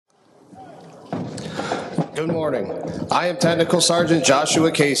Good morning. I am Technical Sergeant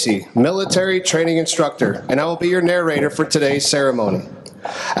Joshua Casey, military training instructor, and I will be your narrator for today's ceremony.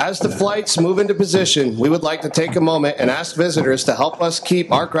 As the flights move into position, we would like to take a moment and ask visitors to help us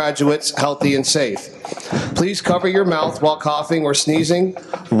keep our graduates healthy and safe. Please cover your mouth while coughing or sneezing,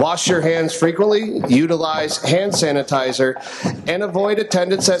 wash your hands frequently, utilize hand sanitizer, and avoid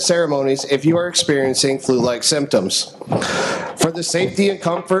attendance at ceremonies if you are experiencing flu-like symptoms. For the safety and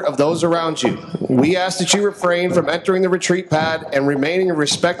comfort of those around you, we ask that you refrain from entering the retreat pad and remain in your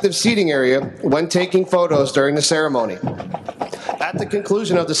respective seating area when taking photos during the ceremony. At the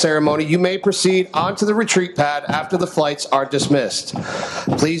conclusion of the ceremony, you may proceed onto the retreat pad after the flights are dismissed.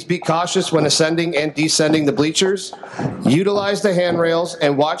 Please be cautious when ascending and descending the bleachers. Utilize the handrails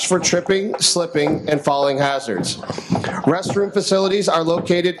and watch for tripping, slipping, and falling hazards. Restroom facilities are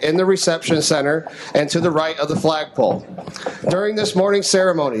located in the reception center and to the right of the flagpole. During this morning's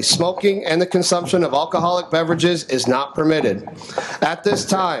ceremony, smoking and the consumption of alcoholic beverages is not permitted. At this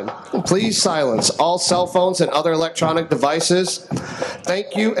time, please silence all cell phones and other electronic devices.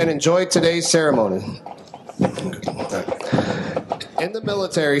 Thank you and enjoy today's ceremony. In the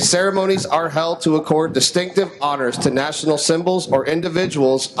military, ceremonies are held to accord distinctive honors to national symbols or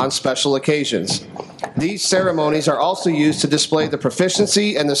individuals on special occasions. These ceremonies are also used to display the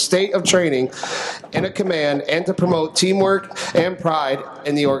proficiency and the state of training in a command and to promote teamwork and pride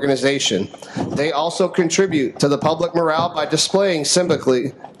in the organization. They also contribute to the public morale by displaying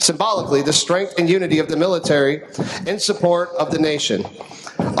symbolically the strength and unity of the military in support of the nation.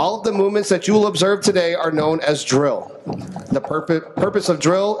 All of the movements that you will observe today are known as drill. The purpose of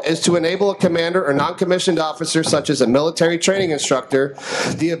drill is to enable a commander or non-commissioned officer, such as a military training instructor,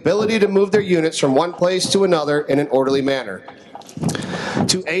 the ability to move their units from one place to another in an orderly manner.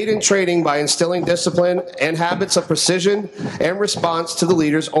 To aid in training by instilling discipline and habits of precision and response to the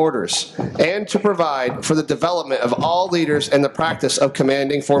leader's orders, and to provide for the development of all leaders and the practice of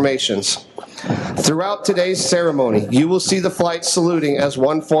commanding formations. Throughout today's ceremony, you will see the flight saluting as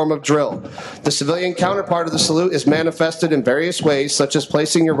one form of drill. The civilian counterpart of the salute is manifested in various ways, such as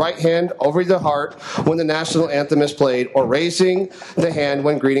placing your right hand over the heart when the national anthem is played, or raising the hand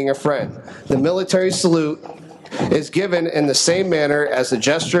when greeting a friend. The military salute is given in the same manner as a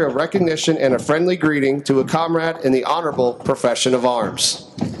gesture of recognition and a friendly greeting to a comrade in the honorable profession of arms.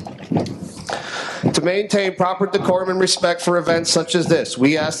 To maintain proper decorum and respect for events such as this,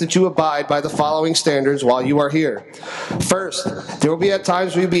 we ask that you abide by the following standards while you are here. First, there will be at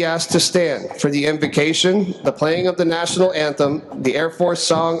times we will be asked to stand for the invocation, the playing of the national anthem, the Air Force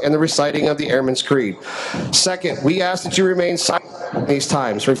song, and the reciting of the Airmen's Creed. Second, we ask that you remain silent in these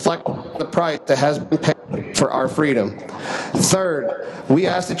times, reflecting the price that has been paid for our freedom. Third, we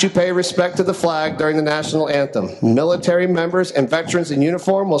ask that you pay respect to the flag during the national anthem. Military members and veterans in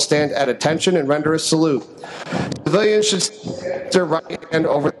uniform will stand at attention and render a salute. Civilians should stand their right hand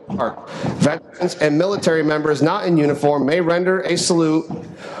over their heart. Veterans and military members not in uniform may render a salute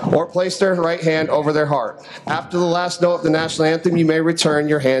or place their right hand over their heart. After the last note of the national anthem, you may return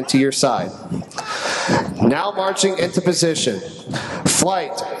your hand to your side. Now marching into position.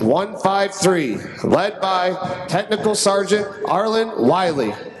 Flight 153, led by Technical Sergeant Arlen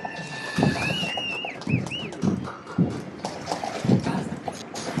Wiley.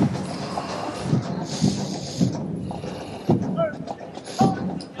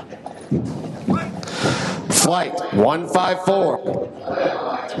 Flight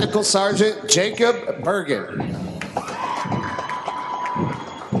 154, Technical Sergeant Jacob Bergen.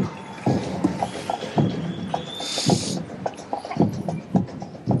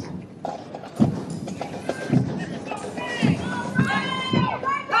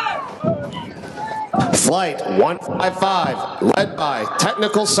 Flight 155, led by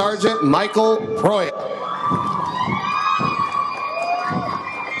Technical Sergeant Michael Proy.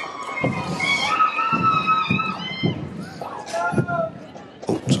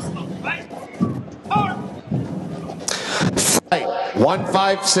 Flight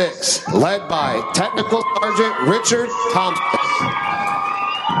 156, led by Technical Sergeant Richard Thompson.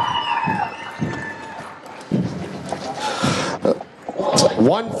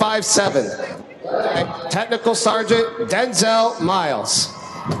 157, Technical Sergeant Denzel Miles.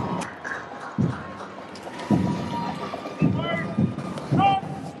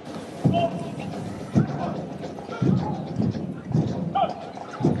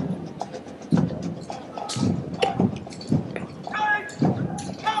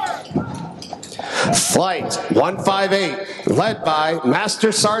 Flight 158, led by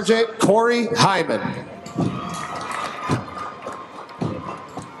Master Sergeant Corey Hyman.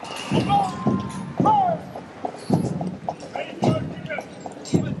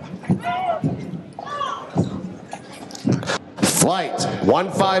 Flight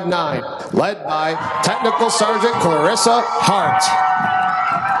 159, led by Technical Sergeant Clarissa Hart.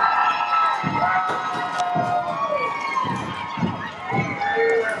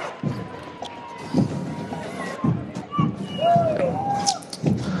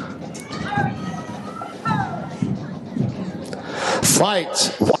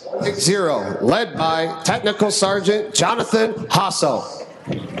 Flight 160, led by Technical Sergeant Jonathan Hasso.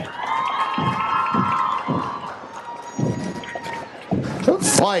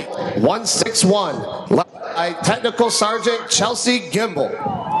 Flight 161, led by Technical Sergeant Chelsea Gimble.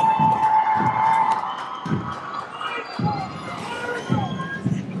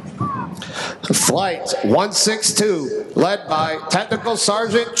 Flight 162, led by Technical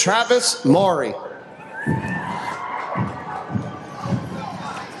Sergeant Travis Maury.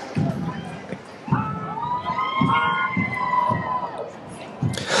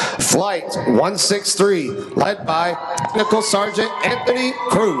 Flight 163, led by Technical Sergeant Anthony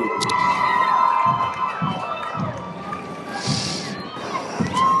Cruz.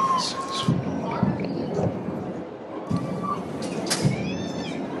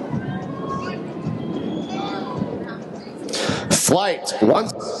 Flight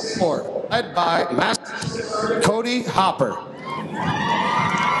 164, led by Master Cody Hopper.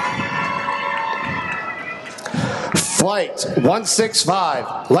 Flight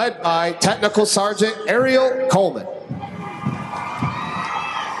 165, led by Technical Sergeant Ariel Coleman.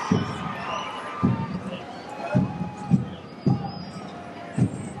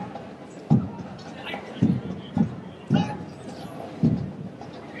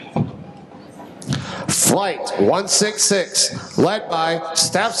 Flight 166, led by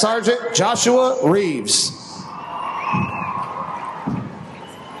Staff Sergeant Joshua Reeves.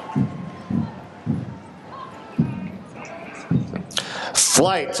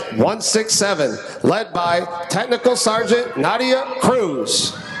 Flight 167, led by Technical Sergeant Nadia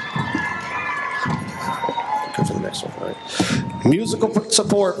Cruz. Go for the next one, all right. Musical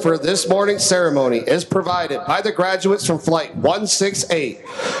support for this morning's ceremony is provided by the graduates from Flight 168,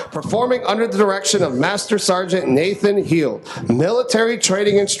 performing under the direction of Master Sergeant Nathan Heald, military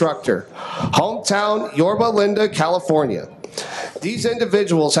training instructor, hometown Yorba Linda, California. These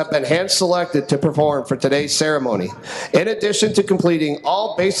individuals have been hand-selected to perform for today's ceremony. In addition to completing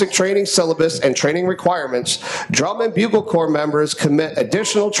all basic training syllabus and training requirements, Drum and Bugle Corps members commit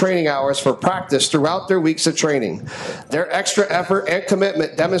additional training hours for practice throughout their weeks of training. Their extra effort and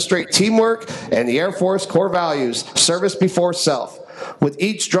commitment demonstrate teamwork and the Air Force core values, service before self. With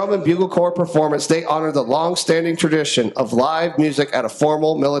each Drum and Bugle Corps performance, they honor the long-standing tradition of live music at a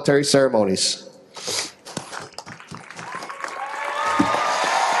formal military ceremonies.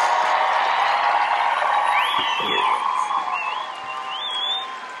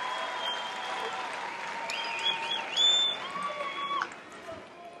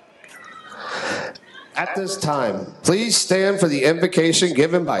 At this time, please stand for the invocation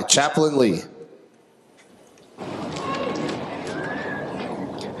given by Chaplain Lee.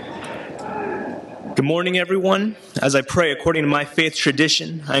 Good morning, everyone. As I pray according to my faith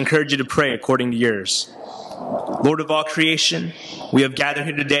tradition, I encourage you to pray according to yours. Lord of all creation, we have gathered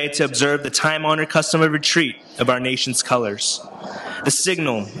here today to observe the time-honored custom of retreat of our nation's colors, the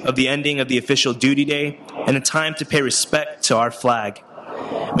signal of the ending of the official duty day, and a time to pay respect to our flag.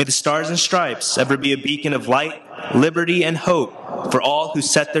 May the stars and stripes ever be a beacon of light, liberty, and hope for all who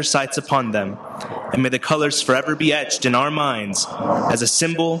set their sights upon them. And may the colors forever be etched in our minds as a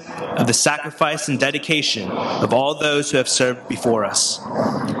symbol of the sacrifice and dedication of all those who have served before us.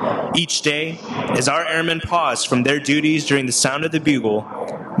 Each day, as our airmen pause from their duties during the sound of the bugle,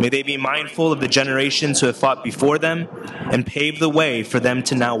 may they be mindful of the generations who have fought before them and pave the way for them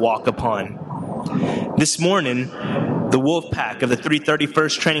to now walk upon. This morning, the Wolfpack of the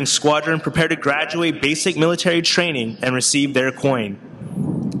 331st Training Squadron prepare to graduate basic military training and receive their coin.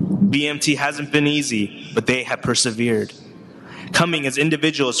 BMT hasn't been easy, but they have persevered. Coming as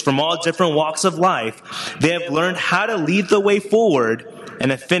individuals from all different walks of life, they have learned how to lead the way forward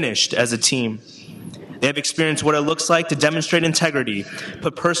and have finished as a team. They have experienced what it looks like to demonstrate integrity,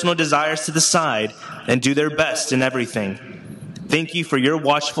 put personal desires to the side, and do their best in everything. Thank you for your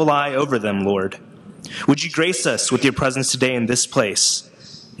watchful eye over them, Lord. Would you grace us with your presence today in this place?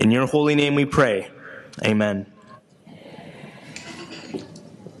 In your holy name we pray. Amen.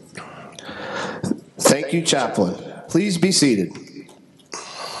 Thank you, Chaplain. Please be seated.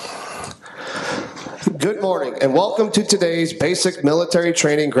 Good morning and welcome to today's basic military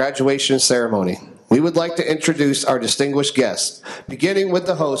training graduation ceremony. We we would like to introduce our distinguished guests, beginning with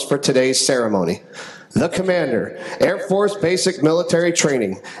the host for today's ceremony. The Commander, Air Force Basic Military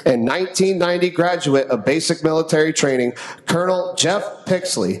Training, and 1990 graduate of Basic Military Training, Colonel Jeff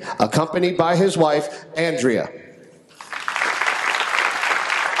Pixley, accompanied by his wife, Andrea.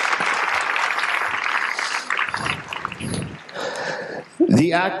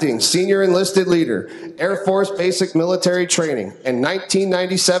 The Acting Senior Enlisted Leader, Air Force Basic Military Training, and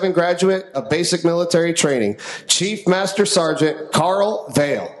 1997 graduate of Basic Military Training, Chief Master Sergeant Carl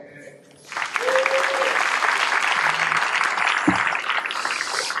Vale.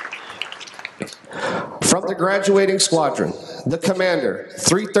 From the graduating squadron, the Commander,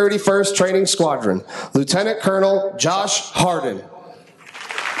 331st Training Squadron, Lieutenant Colonel Josh Harden.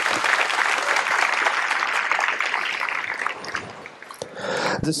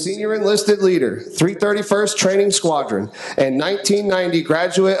 The Senior Enlisted Leader, 331st Training Squadron, and 1990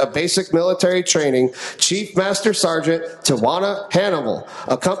 graduate of Basic Military Training, Chief Master Sergeant Tawana Hannibal,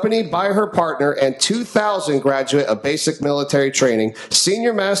 accompanied by her partner and 2000 graduate of Basic Military Training,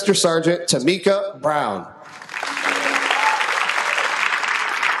 Senior Master Sergeant Tamika Brown.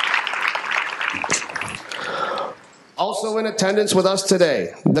 Also in attendance with us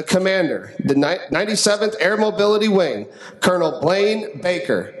today, the Commander, the 97th Air Mobility Wing, Colonel Blaine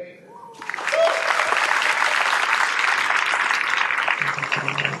Baker.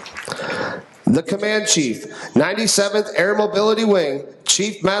 The Command Chief, 97th Air Mobility Wing,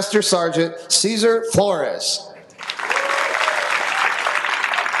 Chief Master Sergeant Cesar Flores.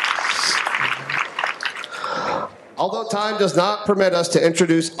 Although time does not permit us to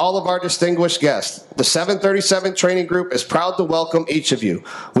introduce all of our distinguished guests, the 737 Training Group is proud to welcome each of you.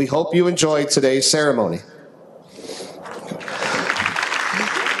 We hope you enjoyed today's ceremony.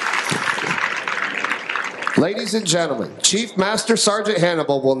 Ladies and gentlemen, Chief Master Sergeant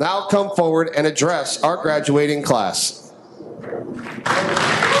Hannibal will now come forward and address our graduating class.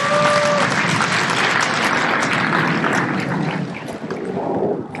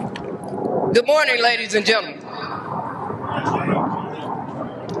 Good morning, ladies and gentlemen.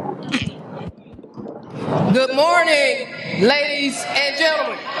 Good morning, ladies and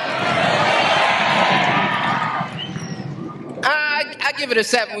gentlemen. I give it a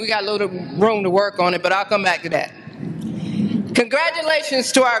 7. We got a little room to work on it, but I'll come back to that.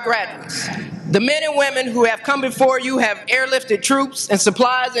 Congratulations to our graduates. The men and women who have come before you have airlifted troops and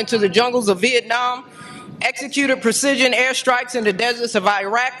supplies into the jungles of Vietnam, executed precision airstrikes in the deserts of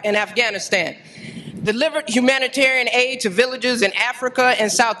Iraq and Afghanistan, delivered humanitarian aid to villages in Africa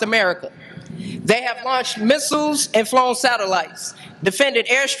and South America. They have launched missiles and flown satellites, defended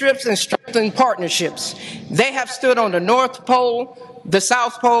airstrips and strengthened partnerships. They have stood on the North Pole, the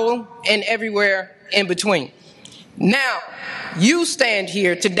South Pole, and everywhere in between. Now, you stand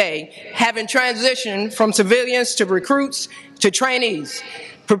here today having transitioned from civilians to recruits to trainees,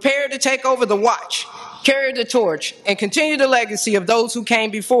 prepared to take over the watch, carry the torch, and continue the legacy of those who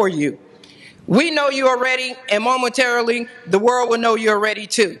came before you. We know you are ready, and momentarily, the world will know you are ready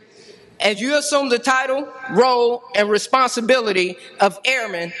too, as you assume the title, role, and responsibility of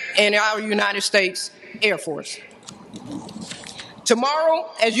airmen in our United States Air Force. Tomorrow,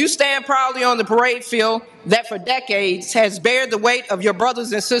 as you stand proudly on the parade field that for decades has bared the weight of your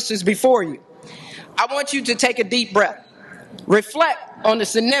brothers and sisters before you, I want you to take a deep breath. Reflect on the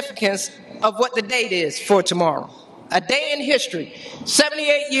significance of what the date is for tomorrow. A day in history.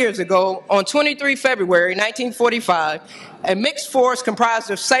 78 years ago, on 23 February 1945, a mixed force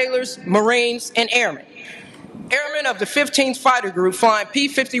comprised of sailors, Marines, and airmen. Airmen of the 15th Fighter Group flying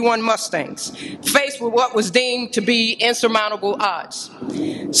P-51 Mustangs, faced with what was deemed to be insurmountable odds,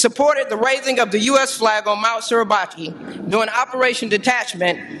 supported the raising of the U.S. flag on Mount Suribachi during Operation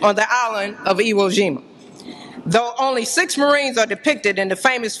Detachment on the island of Iwo Jima. Though only 6 Marines are depicted in the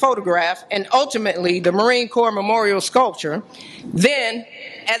famous photograph and ultimately the Marine Corps Memorial Sculpture, then,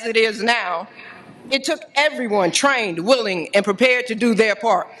 as it is now, it took everyone trained, willing, and prepared to do their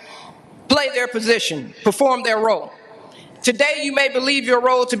part, play their position, perform their role. Today, you may believe your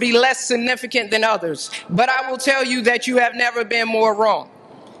role to be less significant than others, but I will tell you that you have never been more wrong.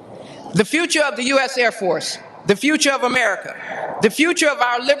 The future of the U.S. Air Force, the future of America, the future of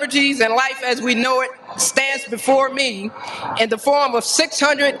our liberties and life as we know it stands before me in the form of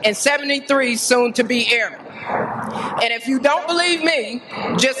 673 soon-to-be airmen. And if you don't believe me,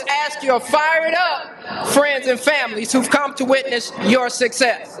 just ask your fired up friends and families who've come to witness your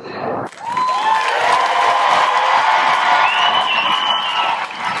success.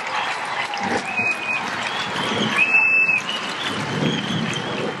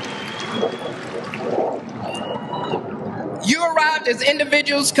 You arrived as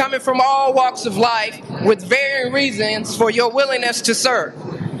individuals coming from all walks of life with varying reasons for your willingness to serve.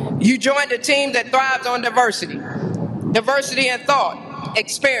 You joined a team that thrives on diversity. Diversity in thought,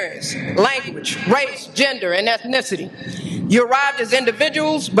 experience, language, race, gender, and ethnicity. You arrived as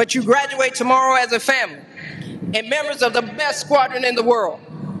individuals, but you graduate tomorrow as a family and members of the best squadron in the world,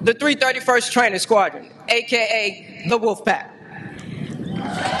 the 331st Training Squadron, aka the Wolfpack.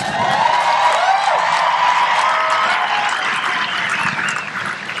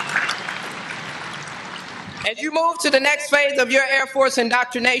 As you move to the next phase of your Air Force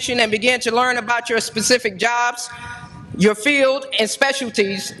indoctrination and begin to learn about your specific jobs, your field, and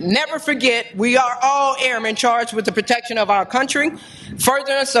specialties, never forget we are all airmen charged with the protection of our country,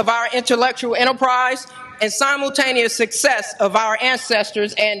 furtherance of our intellectual enterprise, and simultaneous success of our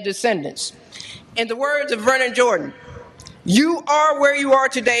ancestors and descendants. In the words of Vernon Jordan, you are where you are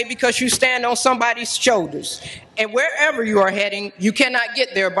today because you stand on somebody's shoulders. And wherever you are heading, you cannot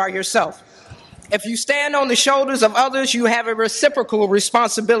get there by yourself. If you stand on the shoulders of others, you have a reciprocal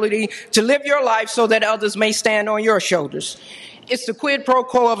responsibility to live your life so that others may stand on your shoulders. It's the quid pro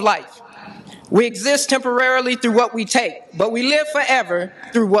quo of life. We exist temporarily through what we take, but we live forever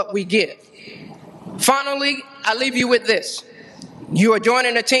through what we give. Finally, I leave you with this. You are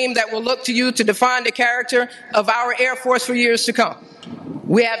joining a team that will look to you to define the character of our Air Force for years to come.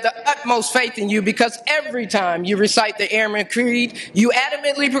 We have the utmost faith in you because every time you recite the Airman Creed, you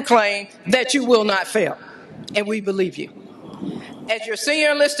adamantly proclaim that you will not fail, and we believe you. As your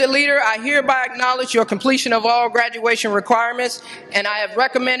senior enlisted leader, I hereby acknowledge your completion of all graduation requirements, and I have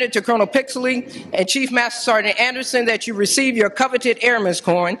recommended to Colonel Pixley and Chief Master Sergeant Anderson that you receive your coveted Airman's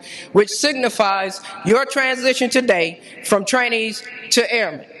coin, which signifies your transition today from trainees to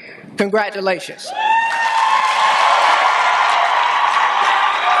airmen. Congratulations.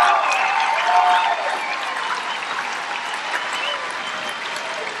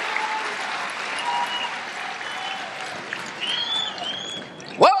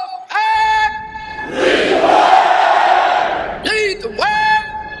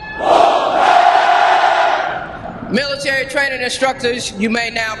 Military training instructors, you may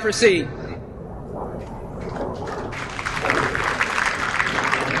now proceed.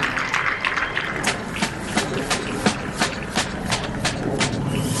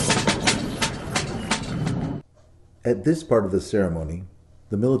 At this part of the ceremony,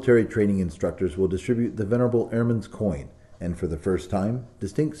 the military training instructors will distribute the Venerable Airman's coin, and for the first time,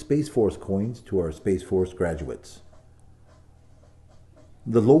 distinct Space Force coins to our Space Force graduates.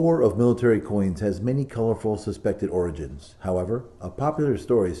 The lore of military coins has many colorful suspected origins. However, a popular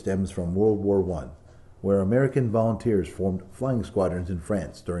story stems from World War I, where American volunteers formed flying squadrons in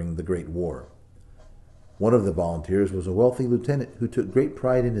France during the Great War. One of the volunteers was a wealthy lieutenant who took great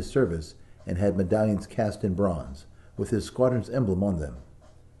pride in his service and had medallions cast in bronze, with his squadron's emblem on them.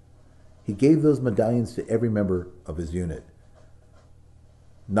 He gave those medallions to every member of his unit.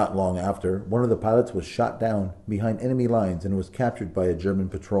 Not long after, one of the pilots was shot down behind enemy lines and was captured by a German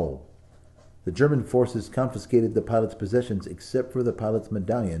patrol. The German forces confiscated the pilot's possessions except for the pilot's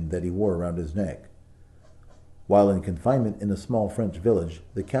medallion that he wore around his neck. While in confinement in a small French village,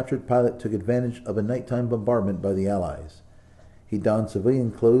 the captured pilot took advantage of a nighttime bombardment by the Allies. He donned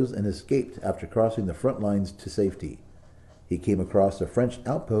civilian clothes and escaped after crossing the front lines to safety. He came across a French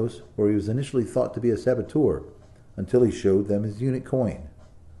outpost where he was initially thought to be a saboteur, until he showed them his unit coin.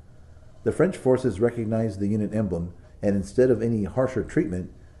 The French forces recognized the unit emblem, and instead of any harsher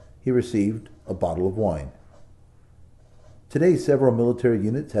treatment, he received a bottle of wine. Today, several military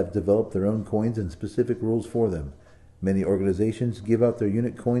units have developed their own coins and specific rules for them. Many organizations give out their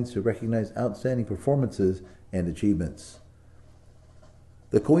unit coins to recognize outstanding performances and achievements.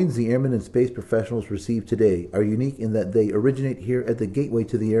 The coins the airmen and space professionals receive today are unique in that they originate here at the gateway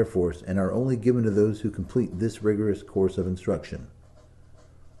to the Air Force and are only given to those who complete this rigorous course of instruction.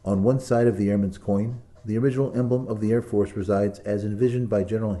 On one side of the airman's coin, the original emblem of the Air Force resides as envisioned by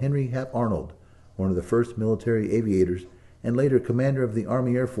General Henry Hap Arnold, one of the first military aviators and later commander of the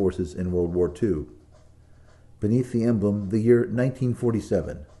Army Air Forces in World War II. Beneath the emblem, the year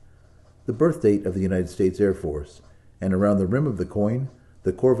 1947, the birth date of the United States Air Force, and around the rim of the coin,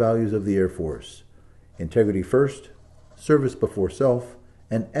 the core values of the Air Force: integrity first, service before self,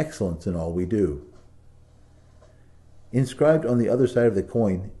 and excellence in all we do. Inscribed on the other side of the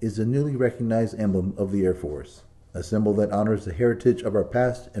coin is the newly recognized emblem of the Air Force, a symbol that honors the heritage of our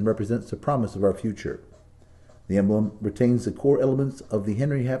past and represents the promise of our future. The emblem retains the core elements of the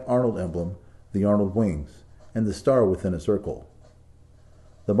Henry Hap Arnold emblem, the Arnold wings, and the star within a circle.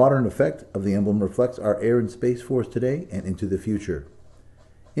 The modern effect of the emblem reflects our Air and Space Force today and into the future.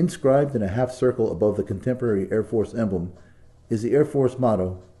 Inscribed in a half circle above the contemporary Air Force emblem is the Air Force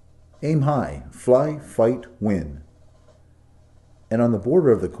motto, "Aim high, fly, fight, win." And on the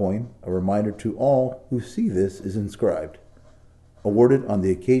border of the coin, a reminder to all who see this is inscribed, "Awarded on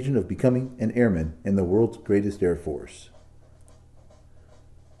the occasion of becoming an airman in the world's greatest Air Force."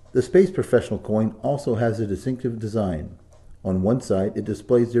 The Space Professional coin also has a distinctive design. On one side, it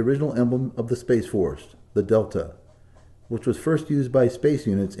displays the original emblem of the Space Force, the Delta, which was first used by space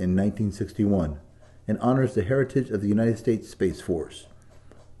units in 1961 and honors the heritage of the United States Space Force.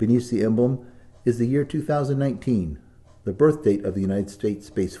 Beneath the emblem is the year 2019, the birth date of the United States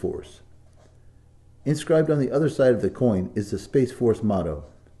Space Force. Inscribed on the other side of the coin is the Space Force motto,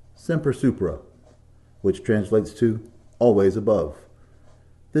 "Semper Supra," which translates to "always above."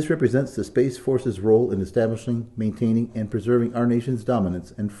 This represents the Space Force's role in establishing, maintaining, and preserving our nation's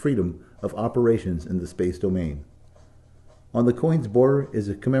dominance and freedom of operations in the space domain. On the coin's border is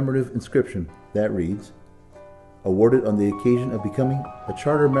a commemorative inscription that reads, "Awarded on the occasion of becoming a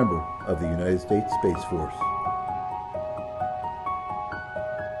charter member of the United States Space Force."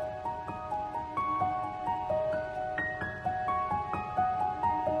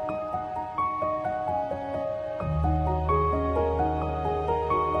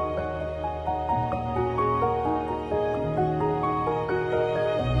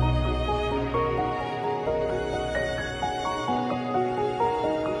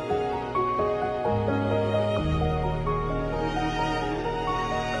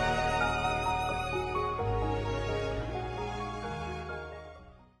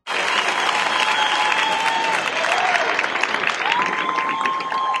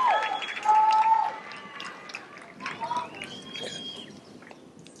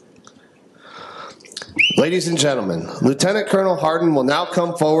 Ladies and gentlemen, Lieutenant Colonel Harden will now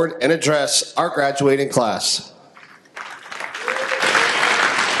come forward and address our graduating class.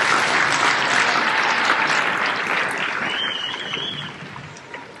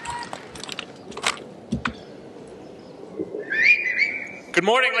 Good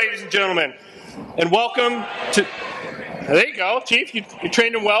morning, ladies and gentlemen, and welcome to... There you go, Chief. You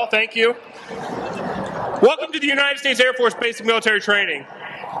trained him well. Thank you. Welcome to the United States Air Force Basic Military Training.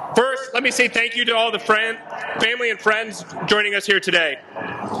 First, let me say thank you to all the family and friends joining us here today.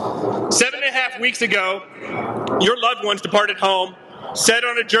 7.5 weeks ago, your loved ones departed home, set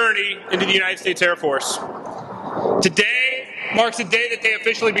on a journey into the United States Air Force. Today marks the day that they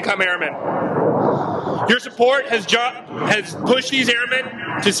officially become airmen. Your support has pushed these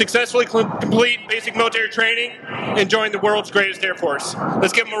airmen to successfully complete basic military training and join the world's greatest Air Force.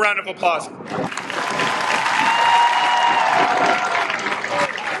 Let's give them a round of applause.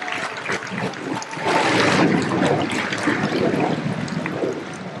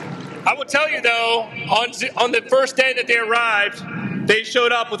 I will tell you, though, on the first day that they arrived, they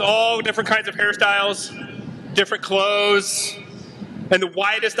showed up with all different kinds of hairstyles, different clothes, and the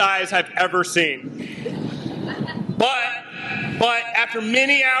widest eyes I've ever seen. But after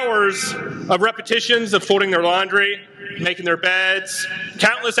many hours of repetitions of folding their laundry, making their beds,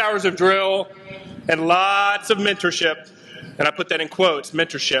 countless hours of drill, and lots of mentorship, and I put that in quotes,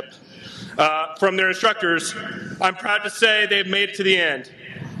 mentorship, from their instructors, I'm proud to say they've made it to the end.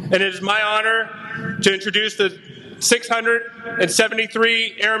 And it is my honor to introduce the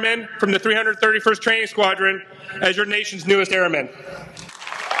 673 airmen from the 331st Training Squadron as your nation's newest airmen.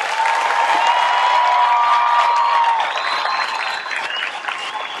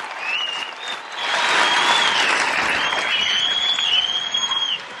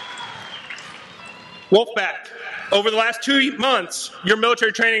 Wolfpack, over the last 2 months, your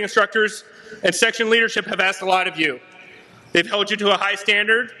military training instructors and section leadership have asked a lot of you. They've held you to a high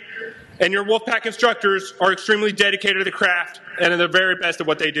standard, and your Wolfpack instructors are extremely dedicated to the craft and are the very best at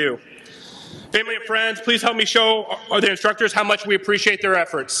what they do. Family and friends, please help me show the instructors how much we appreciate their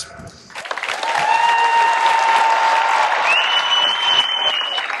efforts.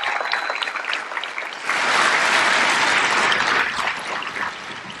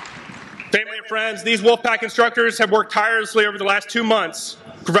 Family and friends, these Wolfpack instructors have worked tirelessly over the last 2 months,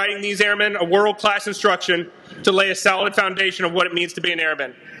 providing these airmen a world-class instruction to lay a solid foundation of what it means to be an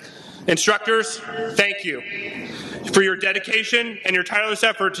airman. Instructors, thank you for your dedication and your tireless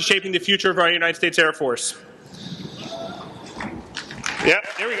effort to shaping the future of our United States Air Force. Yep,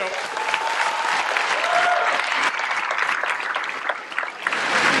 there we go.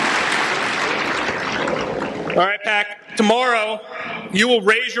 All right, Pack, tomorrow you will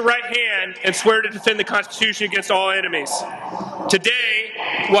raise your right hand and swear to defend the Constitution against all enemies. Today,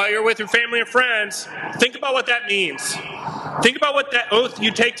 while you're with your family and friends, think about what that means. Think about what that oath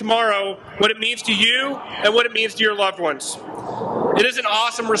you take tomorrow, what it means to you and what it means to your loved ones. It is an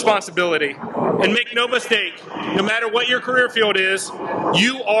awesome responsibility. And make no mistake, no matter what your career field is,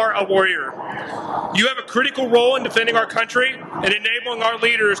 you are a warrior. You have a critical role in defending our country and enabling our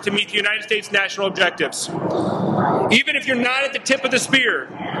leaders to meet the United States national objectives. Even if you're not at the tip of the spear,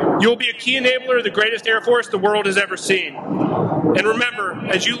 you will be a key enabler of the greatest Air Force the world has ever seen. And remember,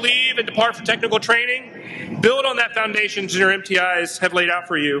 as you leave and depart for technical training, build on that foundation your MTIs have laid out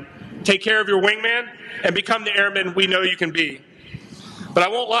for you. Take care of your wingman and become the airman we know you can be. But I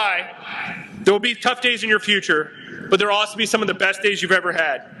won't lie, there will be tough days in your future, but there will also be some of the best days you've ever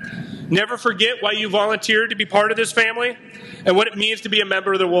had. Never forget why you volunteered to be part of this family and what it means to be a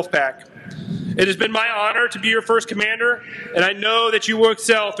member of the Wolfpack. It has been my honor to be your first commander, and I know that you will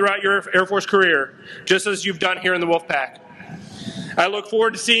excel throughout your Air Force career, just as you've done here in the Wolfpack. I look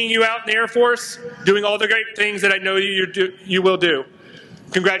forward to seeing you out in the Air Force, doing all the great things that I know you will do.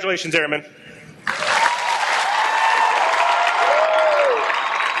 Congratulations, Airmen.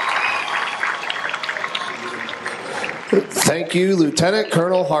 Thank you, Lieutenant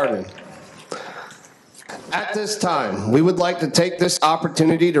Colonel Harden. At this time, we would like to take this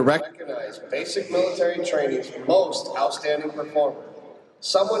opportunity to recognize basic military training's most outstanding performer,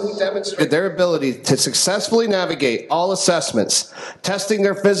 someone who demonstrated their ability to successfully navigate all assessments, testing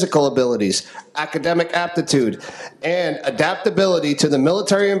their physical abilities, academic aptitude, and adaptability to the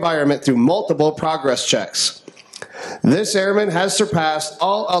military environment through multiple progress checks. This airman has surpassed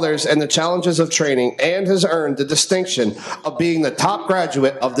all others in the challenges of training and has earned the distinction of being the top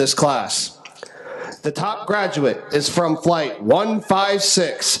graduate of this class. The top graduate is from Flight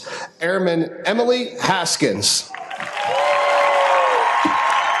 156, Airman Emily Haskins.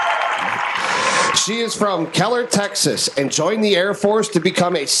 She is from Keller, Texas, and joined the Air Force to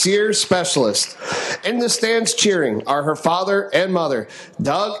become a Sears specialist. In the stands cheering are her father and mother,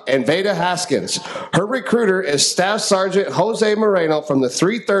 Doug and Veda Haskins. Her recruiter is Staff Sergeant Jose Moreno from the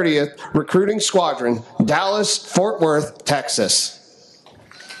 330th Recruiting Squadron, Dallas, Fort Worth, Texas.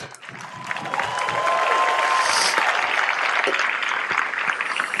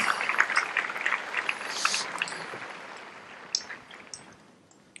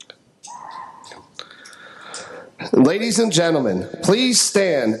 Ladies and gentlemen, please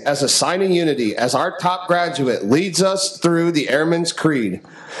stand as a sign of unity as our top graduate leads us through the Airman's Creed.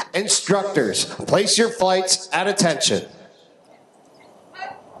 Instructors, place your flights at attention.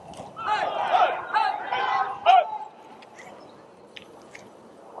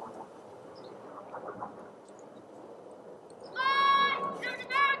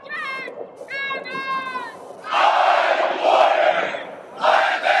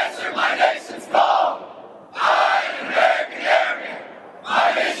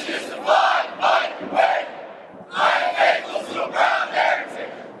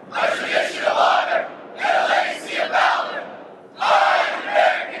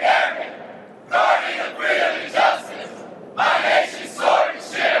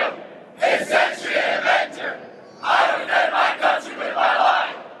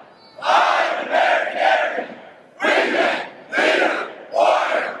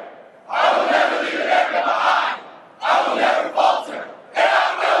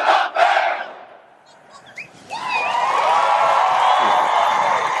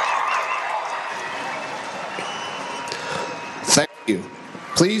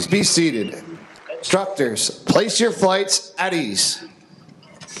 Please be seated. Instructors, place your flights at ease.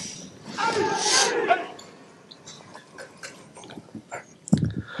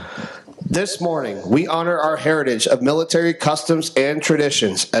 This morning, we honor our heritage of military customs and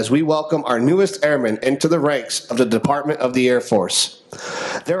traditions as we welcome our newest airmen into the ranks of the Department of the Air Force.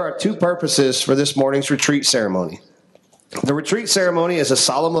 There are two purposes for this morning's retreat ceremony. The retreat ceremony is a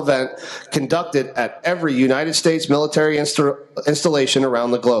solemn event conducted at every United States military installation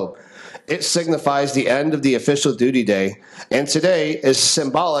around the globe. It signifies the end of the official duty day, and today is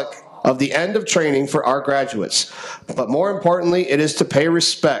symbolic of the end of training for our graduates. But more importantly, it is to pay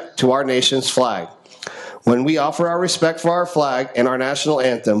respect to our nation's flag. When we offer our respect for our flag and our national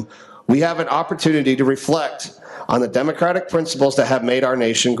anthem, we have an opportunity to reflect on the democratic principles that have made our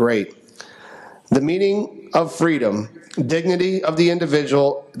nation great. The meaning of freedom, dignity of the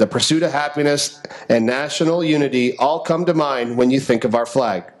individual, the pursuit of happiness, and national unity all come to mind when you think of our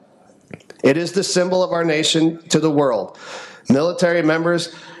flag. It is the symbol of our nation to the world. Military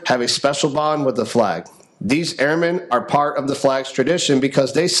members have a special bond with the flag. These airmen are part of the flag's tradition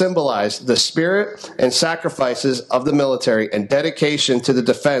because they symbolize the spirit and sacrifices of the military and dedication to the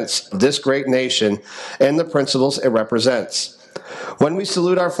defense of this great nation and the principles it represents. When we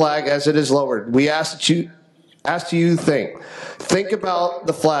salute our flag as it is lowered, we ask you think about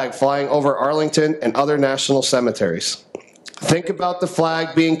the flag flying over Arlington and other national cemeteries. Think about the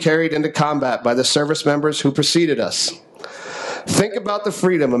flag being carried into combat by the service members who preceded us. Think about the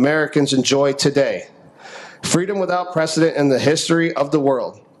freedom Americans enjoy today. Freedom without precedent in the history of the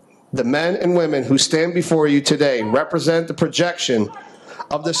world. The men and women who stand before you today represent the projection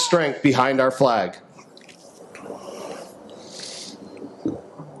of the strength behind our flag.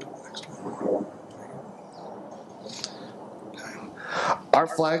 Our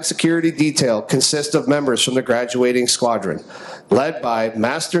flag security detail consists of members from the graduating squadron, led by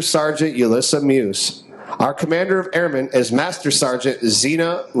Master Sergeant Ulissa Muse. Our commander of airmen is Master Sergeant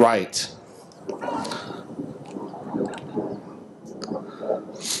Zena Wright.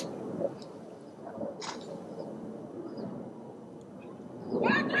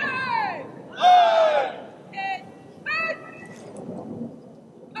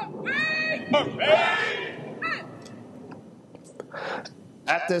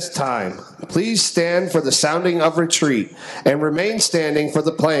 At this time, please stand for the sounding of retreat and remain standing for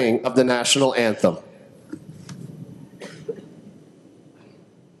the playing of the national anthem.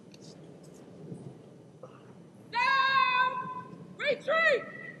 Down! Retreat!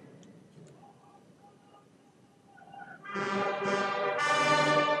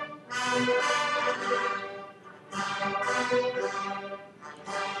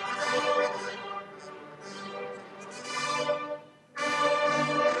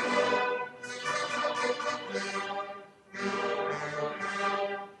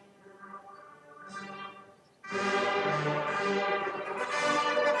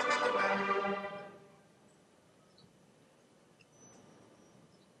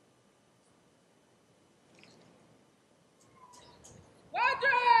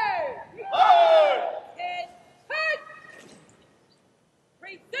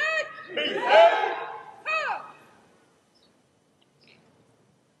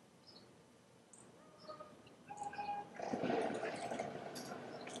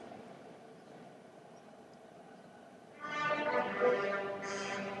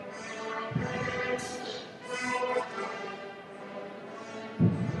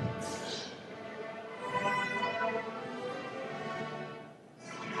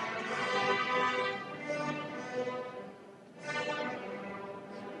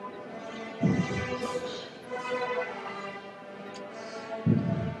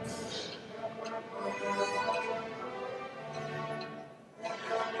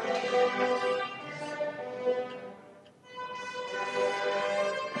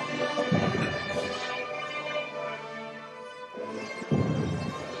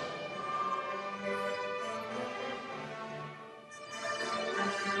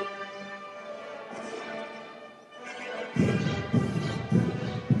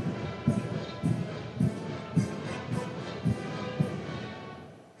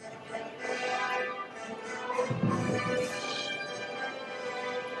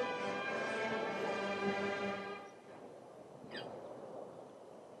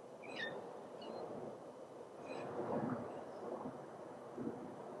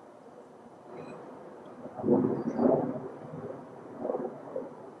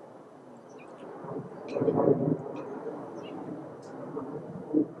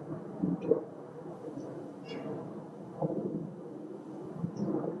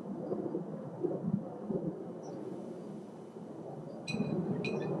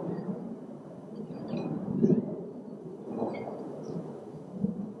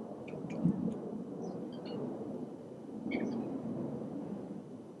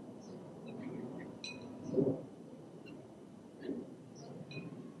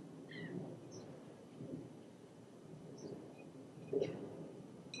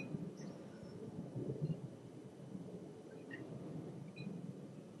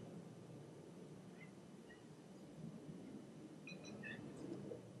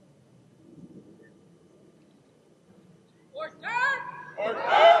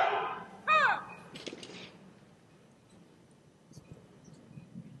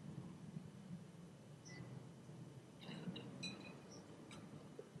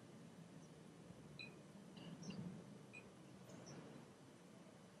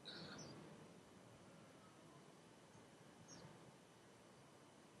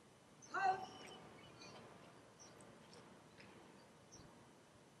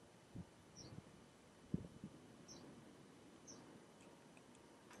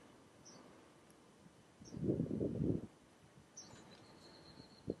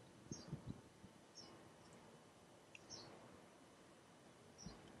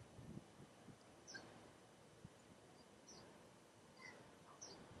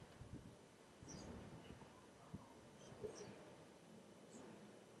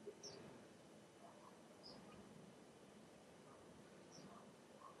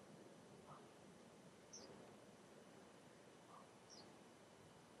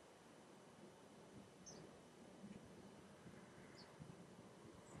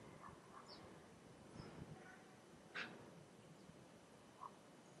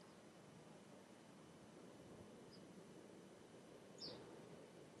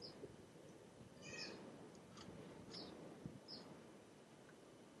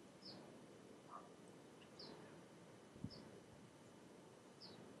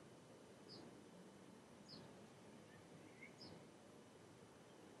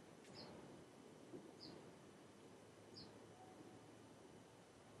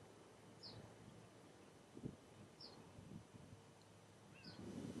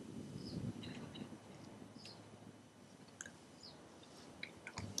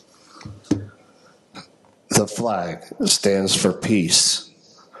 The flag stands for peace,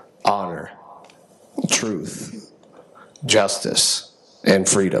 honor, truth, justice, and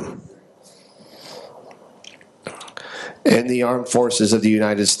freedom. In the armed forces of the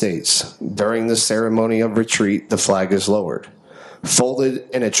United States, during the ceremony of retreat, the flag is lowered, folded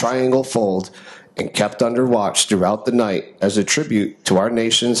in a triangle fold, and kept under watch throughout the night as a tribute to our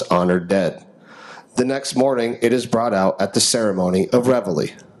nation's honored dead. The next morning, it is brought out at the ceremony of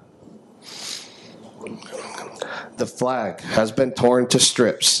reveille. The flag has been torn to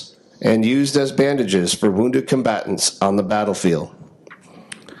strips and used as bandages for wounded combatants on the battlefield.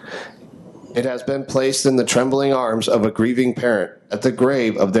 It has been placed in the trembling arms of a grieving parent at the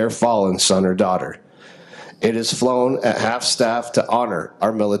grave of their fallen son or daughter. It is flown at half-staff to honor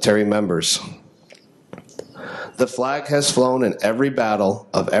our military members. The flag has flown in every battle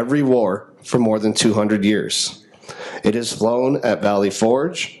of every war for more than 200 years. It is flown at Valley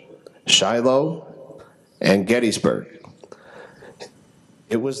Forge, Shiloh, and Gettysburg.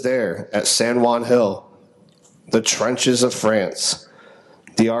 It was there at San Juan Hill, the trenches of France,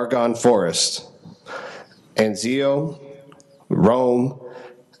 the Argonne Forest, Anzio, Rome,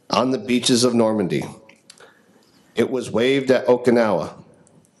 on the beaches of Normandy. It was waved at Okinawa,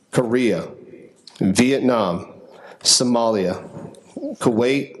 Korea, Vietnam, Somalia,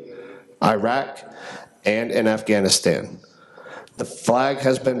 Kuwait, Iraq, and in Afghanistan. The flag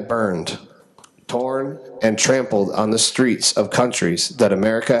has been burned, torn, and trampled on the streets of countries that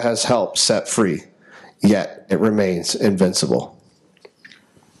America has helped set free, yet it remains invincible.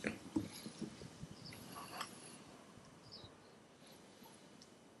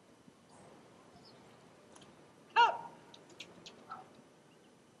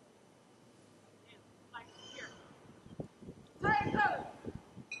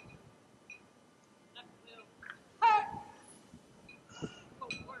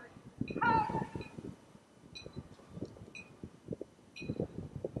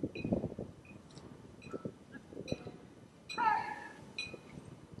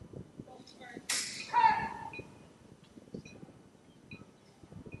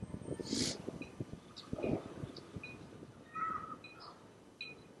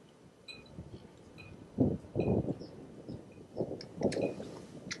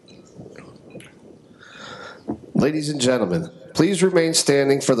 Ladies and gentlemen, please remain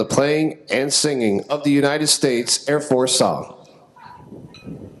standing for the playing and singing of the United States Air Force song.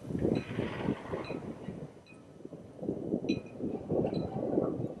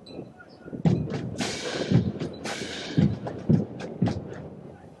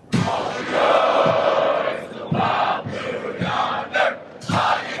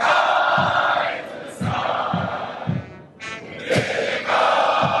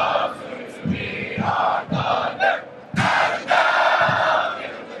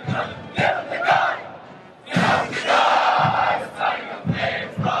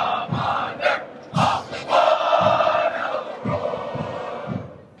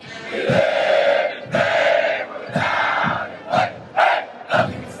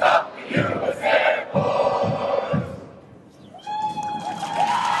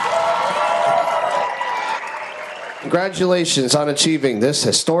 Congratulations on achieving this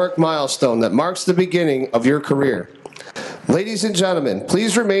historic milestone that marks the beginning of your career. Ladies and gentlemen,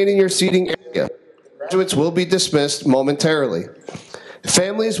 please remain in your seating area. Graduates will be dismissed momentarily.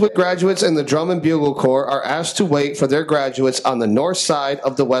 Families with graduates in the Drum and Bugle Corps are asked to wait for their graduates on the north side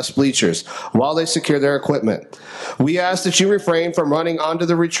of the west bleachers while they secure their equipment. We ask that you refrain from running onto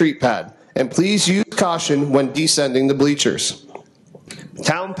the retreat pad, and please use caution when descending the bleachers.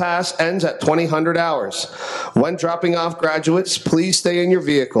 Town Pass ends at 2000 hours. When dropping off graduates, please stay in your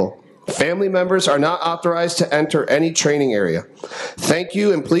vehicle. Family members are not authorized to enter any training area. Thank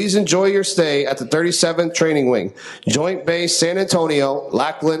you, and please enjoy your stay at the 37th Training Wing, Joint Base San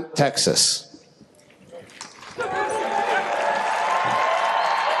Antonio-Lackland, Texas.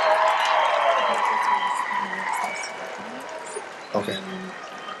 Okay.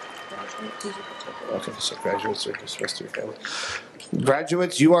 Okay, so graduates are dismissed to your family.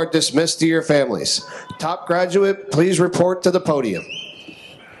 Graduates, you are dismissed to your families. Top graduate, please report to the podium.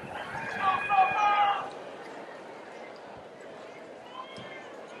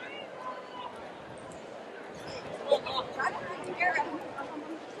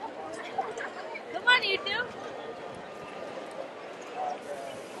 Come on, you two.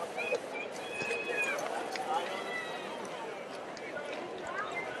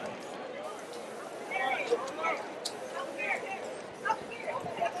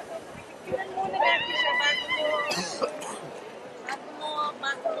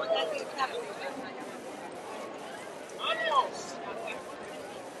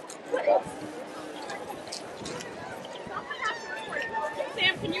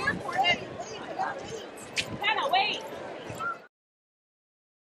 Sam, can you report